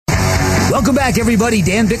Welcome back, everybody.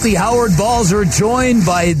 Dan Bickley, Howard Balzer, joined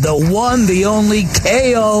by the one, the only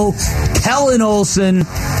KO, Kellan Olson.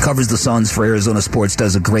 Covers the Suns for Arizona Sports,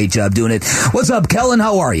 does a great job doing it. What's up, Kellan?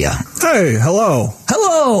 How are you? Hey, hello.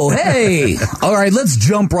 Hello, hey. All right, let's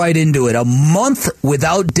jump right into it. A month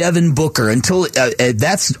without Devin Booker until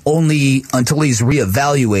that's only until he's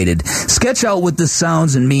reevaluated. Sketch out what this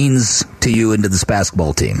sounds and means to you and to this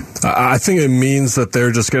basketball team. I think it means that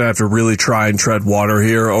they're just going to have to really try and tread water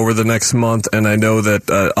here over the next month, and I know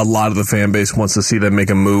that a lot of the fan base wants to see them make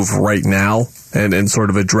a move right now and sort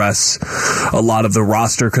of address a lot of the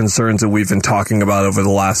roster concerns that we've been talking about over the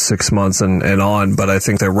last 6 months and on. But I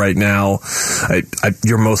think that right now,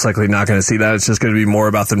 you're most likely not going to see that. It's just going to be more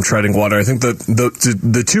about them treading water. I think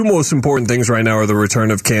the two most important things right now are the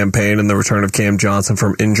return of Cam Payne and the return of Cam Johnson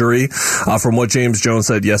from injury. From what James Jones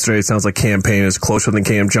said yesterday, it sounds like Cam Payne is closer than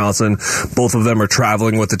Cam Johnson. Both of them are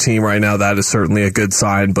traveling with the team right now. That is certainly a good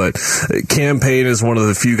sign. But Cam Payne is one of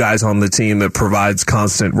the few guys on the team that provides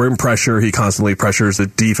constant rim pressure. He constantly pressures the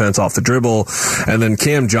defense off the dribble. And then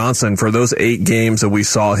Cam Johnson, for those 8 games that we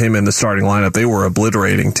saw him in the starting lineup, they were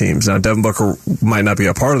obliterating teams. Now, Devin Booker might not be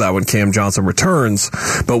a part of that when Cam Johnson returns,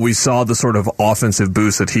 but we saw the sort of offensive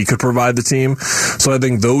boost that he could provide the team. So I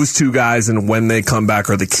think those two guys, and when they come back,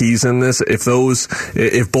 are the keys in this.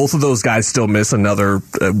 If both of those guys still miss another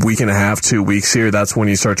week and a half, 2 weeks here, that's when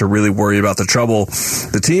you start to really worry about the trouble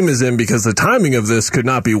the team is in, because the timing of this could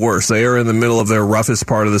not be worse. They are in the middle of their roughest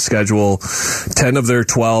part of the schedule, 10 of their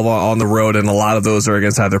 12 on the road, and a lot of those are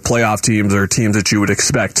against either playoff teams or teams that you would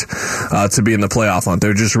expect to be in the playoff hunt.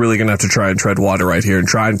 They're just really going to have to try and tread water right here and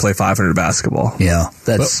try and play 500 basketball. Yeah,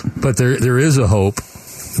 but there is a hope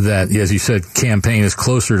that, as you said, Cam Payne is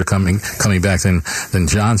closer to coming back than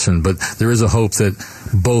Johnson, but there is a hope that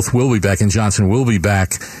both will be back and Johnson will be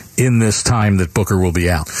back in this time that Booker will be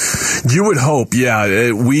out. You would hope,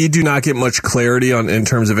 yeah. We do not get much clarity in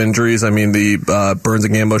terms of injuries. I mean, the Burns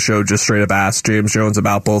and Gambo show just straight up asked James Jones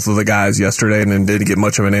about both of the guys yesterday and then didn't get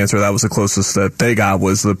much of an answer. That was the closest that they got,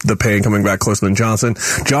 was the Payne coming back closer than Johnson.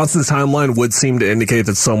 Johnson's timeline would seem to indicate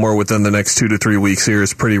that somewhere within the next 2 to 3 weeks here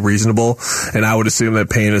is pretty reasonable, and I would assume that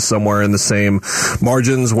Payne is somewhere in the same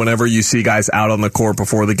margins. Whenever you see guys out on the court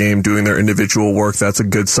before the game doing their individual work, that's a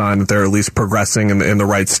good sign that they're at least progressing in the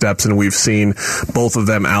right steps, and we've seen both of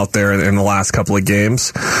them out there in the last couple of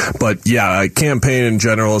games. But yeah, Cam Payne in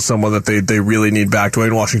general is someone that they really need back.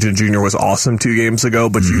 Dwayne Washington Jr. was awesome 2 games ago,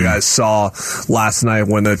 but you guys saw last night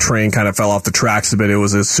when the train kind of fell off the tracks a bit, it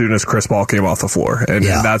was as soon as Chris Paul came off the floor. And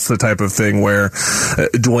that's the type of thing where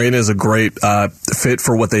Dwayne is a great fit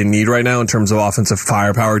for what they need right now in terms of offensive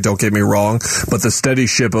firepower, don't get me wrong, but the steady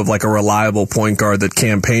ship of like a reliable point guard that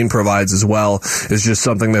Cam Payne provides as well is just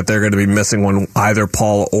something that they're going to be missing when either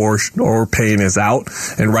Paul or Payne is out,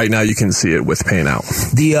 and right now you can see it with Payne out.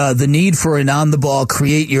 The need for an on-the-ball,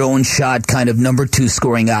 create-your-own shot kind of number 2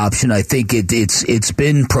 scoring option, I think it's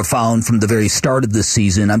been profound from the very start of the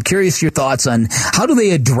season. I'm curious your thoughts on how do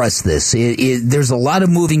they address this? There's a lot of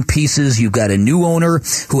moving pieces. You've got a new owner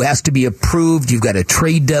who has to be approved. You've got a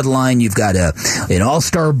trade deadline. You've got an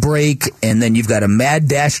all-star break, and then you've got a mad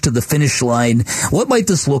dash to the finish line. What might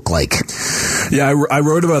this look like? Yeah, I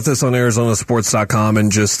wrote about this on ArizonaSports.com,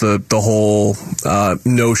 and just the whole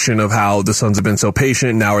notion of how the Suns have been so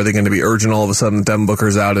patient. Now are they going to be urgent all of a sudden that Devin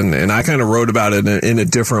Booker's out? And I kind of wrote about it in a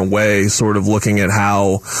different way, sort of looking at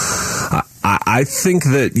how I think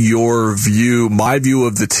that my view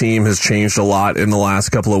of the team has changed a lot in the last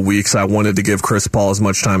couple of weeks. I wanted to give Chris Paul as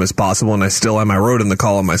much time as possible, and I still am. I wrote in the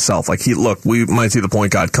column myself, like, we might see the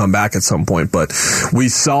point guard come back at some point, but we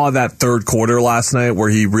saw that third quarter last night where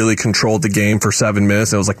he really controlled the game for 7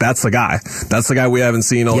 minutes. It was like, that's the guy. That's the guy we haven't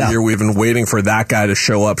seen all year. We've been waiting for that guy to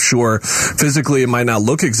show up. Sure, physically it might not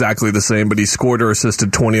look exactly the same, but he scored or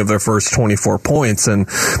assisted 20 of their first 24 points, and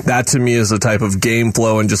that to me is the type of game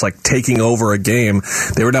flow and just like taking over a game.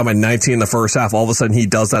 They were down by 19 in the first half. All of a sudden he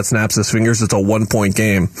does that, snaps his fingers. It's a 1-point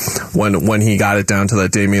game when he got it down to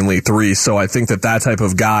that Damian Lee 3. So I think that type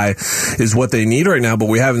of guy is what they need right now, but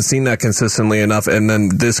we haven't seen that consistently enough. And then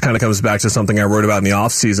this kind of comes back to something I wrote about in the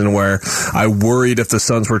offseason where I worried if the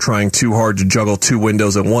Suns were trying too hard to juggle 2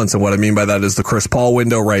 windows at once. And what I mean by that is the Chris Paul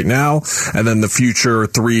window right now, and then the future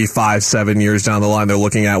 3, 5, 7 years down the line they're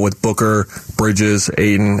looking at with Booker, Bridges,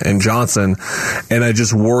 Ayton, and Johnson. And I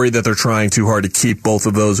just worry that they're trying too hard to keep both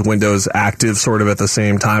of those windows active sort of at the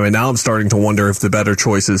same time. And now I'm starting to wonder if the better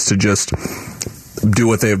choice is to just do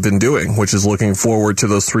what they've been doing, which is looking forward to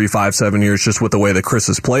those 3, 5, 7 years just with the way that Chris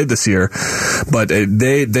has played this year. But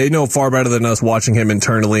they know far better than us watching him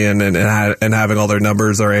internally and having all their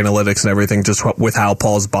numbers, their analytics and everything, just with how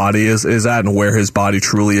Paul's body is at and where his body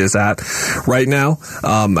truly is at right now.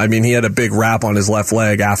 I mean, he had a big wrap on his left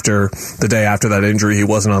leg after the day after that injury. He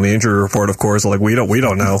wasn't on the injury report, of course. Like, we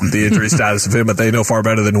don't know the injury status of him, but they know far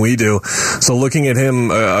better than we do. So looking at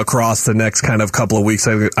him across the next kind of couple of weeks,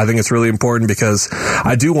 I think it's really important, because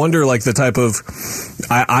I do wonder, like, the type of,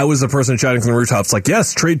 I was the person shouting from the rooftops, like,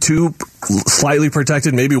 yes, trade 2 slightly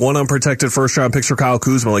protected, maybe 1 unprotected first round picks for Kyle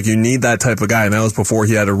Kuzma. Like, you need that type of guy, and that was before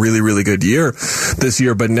he had a really, really good year this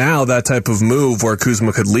year. But now that type of move where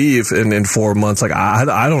Kuzma could leave in 4 months, like,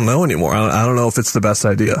 I don't know anymore. I don't know if it's the best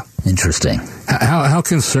idea. Interesting. How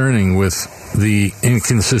concerning with the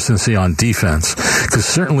inconsistency on defense? Because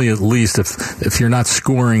certainly, at least if you're not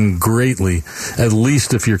scoring greatly, at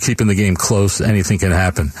least if you're keeping the game close, anything can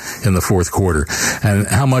happen in the fourth quarter. And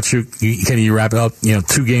how much can you wrap it up?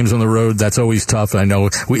 2 games on the road, that's always tough. I know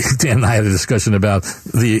Dan and I had a discussion about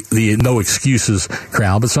the no excuses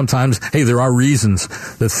crowd, but sometimes, hey, there are reasons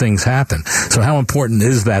that things happen. So how important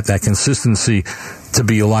is that consistency to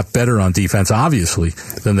be a lot better on defense, obviously,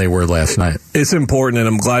 than they were last night? It's important, and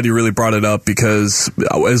I'm glad you really brought it up, because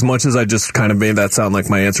as much as I just kind of made that sound like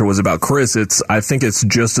my answer was about Chris, I think it's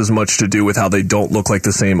just as much to do with how they don't look like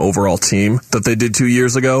the same overall team that they did 2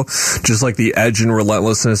 years ago. Just like the edge and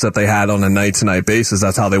relentlessness that they had on a night-to-night basis,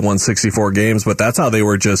 that's how they won 64 games, but that's how they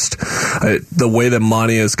were just, the way that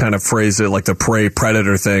Monty has kind of phrased it, like the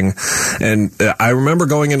prey-predator thing. And I remember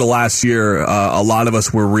going into last year, a lot of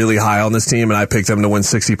us were really high on this team, and I picked them to win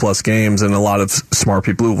 60-plus games, and a lot of smart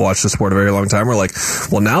people who've watched the sport a very long time were like,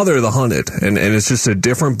 well, now they're the hunted, and it's just a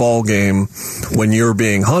different ball game when you're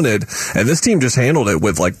being hunted, and this team just handled it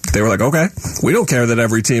with, like, they were like, okay, we don't care that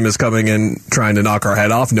every team is coming in trying to knock our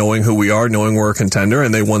head off, knowing who we are, knowing we're a contender,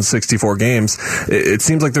 and they won 64 games. It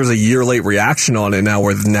seems like there's a year-late reaction on it now,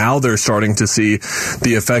 where now they're starting to see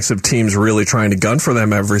the effects of teams really trying to gun for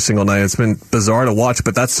them every single night. It's been bizarre to watch,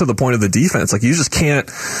 but that's to the point of the defense. Like, you just can't,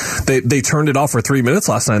 they turned it off for 3 minutes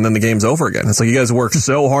last night, and then the game's over again. It's like, you guys worked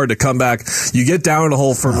so hard to come back. You get down in a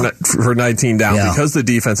hole for 19 down because the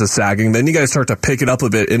defense is sagging. Then you guys start to pick it up a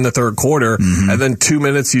bit in the third quarter, and then 2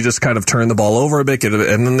 minutes you just kind of turn the ball over a bit,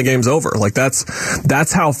 and then the game's over. Like,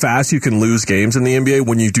 that's how fast you can lose games in the NBA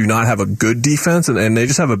when you do not have a good defense, and they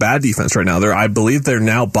just have a bad defense right now. I believe they're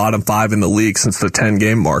now bottom 5 in the league since the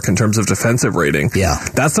 10-game mark in terms of defensive rating. Yeah,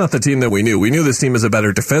 that's not the team that we knew. We knew this team is a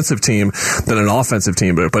better defensive team than an offensive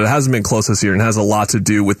team, but it hasn't been close this year, and has a lot to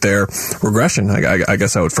do with their regression. I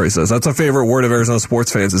guess I would phrase this. That's a favorite word of Arizona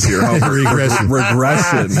sports fans is here.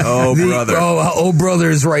 Regression. Oh, brother. Oh, brother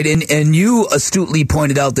is right. And you astutely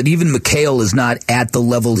pointed out that even McHale is not at the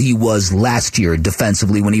level he was last year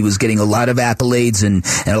defensively, when he was getting a lot of accolades and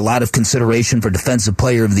a lot of consideration for Defensive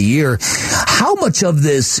Player of the Year. How much of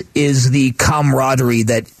this is the camaraderie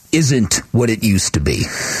that isn't what it used to be?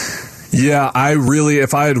 Yeah,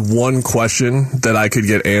 if I had one question that I could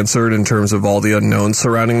get answered in terms of all the unknowns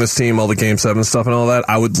surrounding this team, all the Game 7 stuff and all that,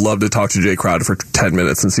 I would love to talk to Jay Crowder for 10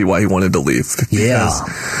 minutes and see why he wanted to leave. Yeah.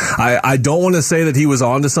 I don't want to say that he was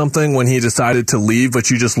onto something when he decided to leave,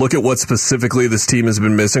 but you just look at what specifically this team has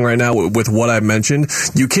been missing right now with what I mentioned.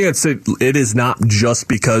 You can't say it is not just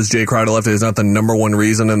because Jay Crowder left. It is not the number one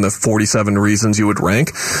reason in the 47 reasons you would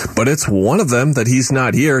rank, but it's one of them that he's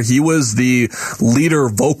not here. He was the leader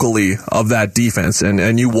vocally of that defense.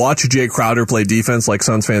 And you watch Jay Crowder play defense like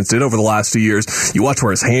Suns fans did over the last 2 years. You watch where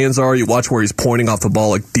his hands are. You watch where he's pointing off the ball.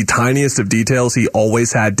 Like, the tiniest of details he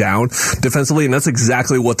always had down defensively. And that's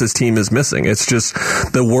exactly what this team is missing. It's just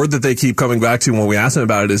the word that they keep coming back to when we ask him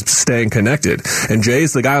about it is staying connected. And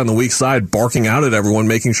Jay's the guy on the weak side barking out at everyone,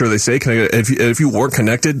 making sure they stay connected. If you weren't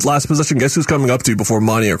connected last possession, guess who's coming up to you before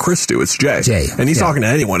Monty or Chris do? It's Jay. And he's talking to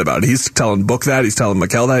anyone about it. He's telling Book that. He's telling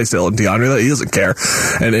Mikel that. He's telling DeAndre that. He doesn't care.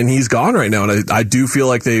 And he's gone right now, and I do feel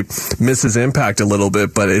like they miss his impact a little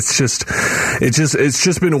bit, but it's just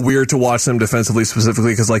been weird to watch them defensively,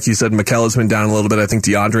 specifically because, like you said, Mikel has been down a little bit. I think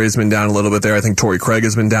DeAndre has been down a little bit there. I think Torrey Craig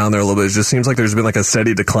has been down there a little bit. It just seems like there's been like a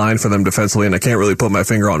steady decline for them defensively, and I can't really put my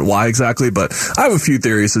finger on why exactly, but I have a few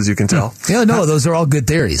theories, as you can tell. Yeah, no, those are all good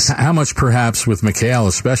theories. How much, perhaps, with Mikel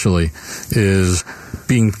especially, is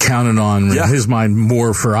being counted on in his mind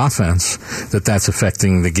more for offense, that's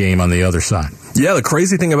affecting the game on the other side? Yeah, the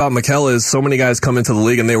crazy thing about Mikel is so many guys come into the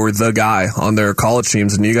league and they were the guy on their college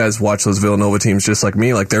teams, and you guys watch those Villanova teams just like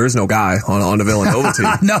me. Like, there is no guy on a Villanova team.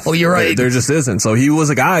 No, you're right. There just isn't. So he was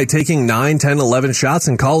a guy taking 9, 10, 11 shots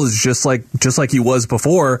in college just like he was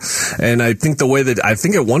before. And I think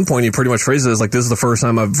at one point he pretty much phrased it as like, this is the first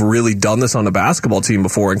time I've really done this on a basketball team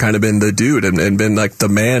before, and kind of been the dude and been like the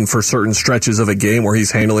man for certain stretches of a game where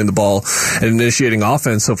he's handling the ball and initiating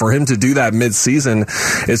offense. So for him to do that mid-season,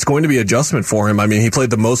 it's going to be adjustment for him. I mean, he played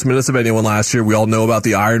the most minutes of anyone last year. We all know about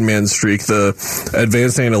the Iron Man streak, the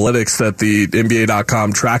advanced analytics that the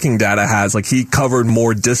NBA.com tracking data has. Like, he covered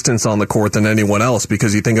more distance on the court than anyone else,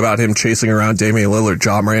 because you think about him chasing around Damian Lillard,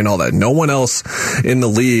 Ja Morant, and all that. No one else in the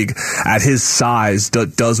league at his size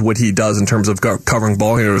does what he does in terms of covering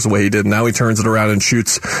ball handlers the way he did. Now he turns it around and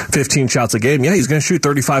shoots 15 shots a game. Yeah, he's going to shoot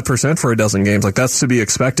 35% for a dozen games. Like, that's to be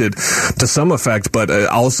expected to some effect, but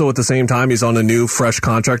also at the same time, he's on a new, fresh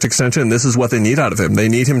contract extension. This is what they need out of him. They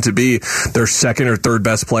need him to be their second or third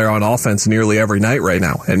best player on offense nearly every night right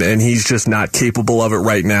now. And he's just not capable of it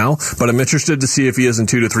right now. But I'm interested to see if he is in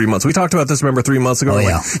 2 to 3 months. We talked about this, remember, 3 months ago?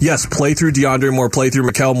 Yeah. Like, yes, play through DeAndre more, play through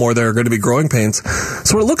Mikel more. There are going to be growing pains.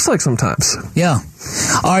 That's what it looks like sometimes. Yeah.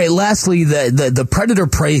 All right, lastly, the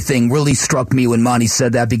predator-prey thing really struck me when Monty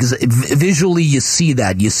said that, because visually you see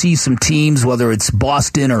that. You see some teams, whether it's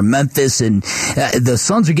Boston or Memphis, and the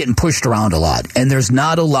Suns are getting pushed around a lot, and there's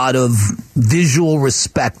not a lot of visual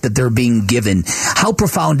respect that they're being given. How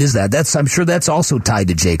profound is that? I'm sure that's also tied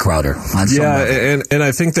to Jay Crowder on some level. and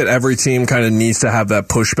I think that every team kind of needs to have that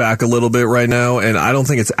pushback a little bit right now, and I don't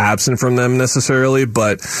think it's absent from them necessarily,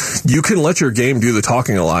 but you can let your game do the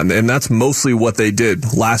talking a lot, and that's mostly what they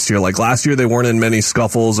did last year. Like, last year they weren't in many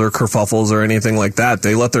scuffles or kerfuffles or anything like that.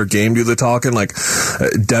 They let their game do the talking. Like,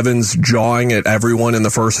 Devin's jawing at everyone in the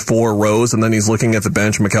first 4 rows, and then he's looking at the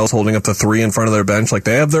bench. Mikel's holding up the 3 in front of their bench. Like,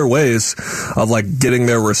 they have their ways of like getting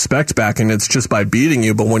their respect back, and it's just by beating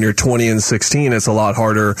you. But when you're 20-16, it's a lot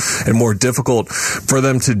harder and more difficult for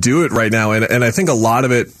them to do it right now. And I think a lot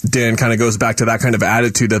of it, Dan, kind of goes back to that kind of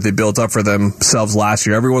attitude that they built up for themselves last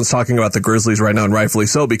year. Everyone's talking about the Grizzlies right now, and rightfully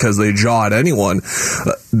so, because they jaw at anyone.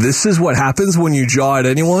 This is what happens when you jaw at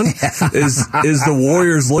anyone. Is the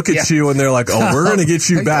Warriors look at you and they're like, oh, we're going to get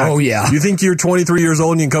you back. Oh, yeah. You think you're 23 years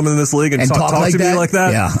old and you can come in this league and talk like to me like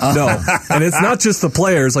that? Yeah. No. And it's not just the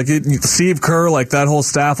players. Like, Steve Kerr, like that whole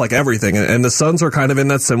staff, like everything. And the Suns are kind of in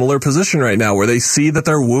that similar position right now, where they see that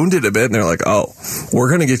they're wounded a bit and they're like, oh, we're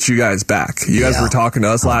going to get you guys back. You guys were talking to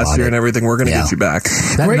us last year and everything. We're going to get you back.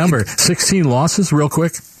 That number, 16 losses, real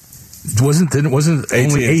quick. Wasn't 18.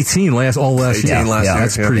 Only 18 last year? Last year.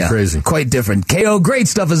 That's pretty crazy. Quite different. KO, great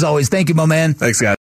stuff as always. Thank you, my man. Thanks, guys.